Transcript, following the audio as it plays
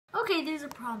Hey, there's a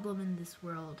problem in this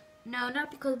world. No,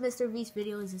 not because Mrbeast's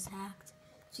videos is hacked.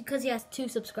 It's because he has 2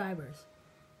 subscribers.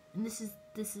 And this is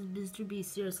Mrbeast.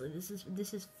 Seriously,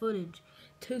 this is footage.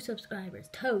 2 subscribers.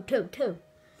 Two.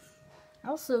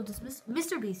 Also, this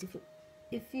Mrbeast,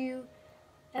 if you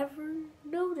ever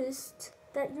noticed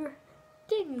that your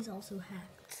game is also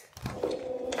hacked.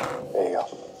 There you go.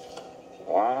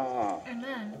 Wow. And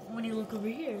then when you look over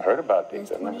here, I heard about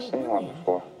these. I've never seen one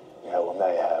before. Yeah, well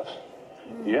now you have.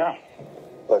 Yeah.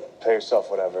 Look, pay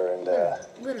yourself whatever and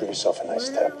give yourself a nice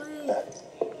tip. Yeah.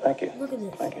 Thank you. Look at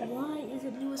this. Thank you. Why is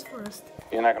it newest first?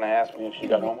 You're not gonna ask me if she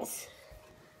got home?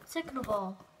 Second of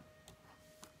all,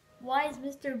 why is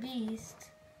Mrbeast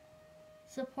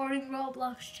supporting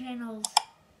Roblox channels?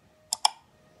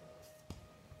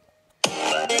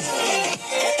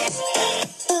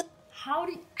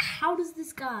 How does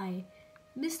this guy,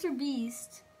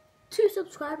 Mrbeast, 2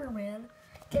 subscriber man,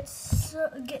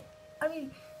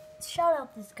 shout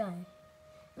out this guy.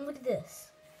 And look at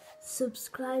this.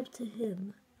 Subscribe to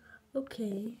him.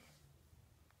 Okay.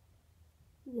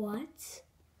 What?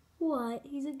 What?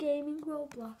 He's a gaming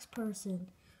Roblox person.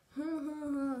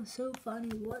 So funny.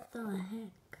 What the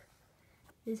heck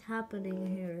is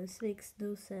happening here? This makes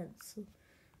no sense.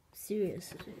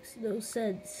 Seriously, it makes no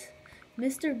sense.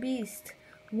 Mrbeast,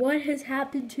 what has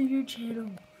happened to your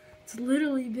channel? It's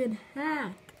literally been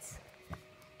hacked.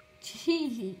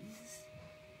 Jeez.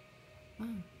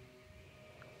 Oh.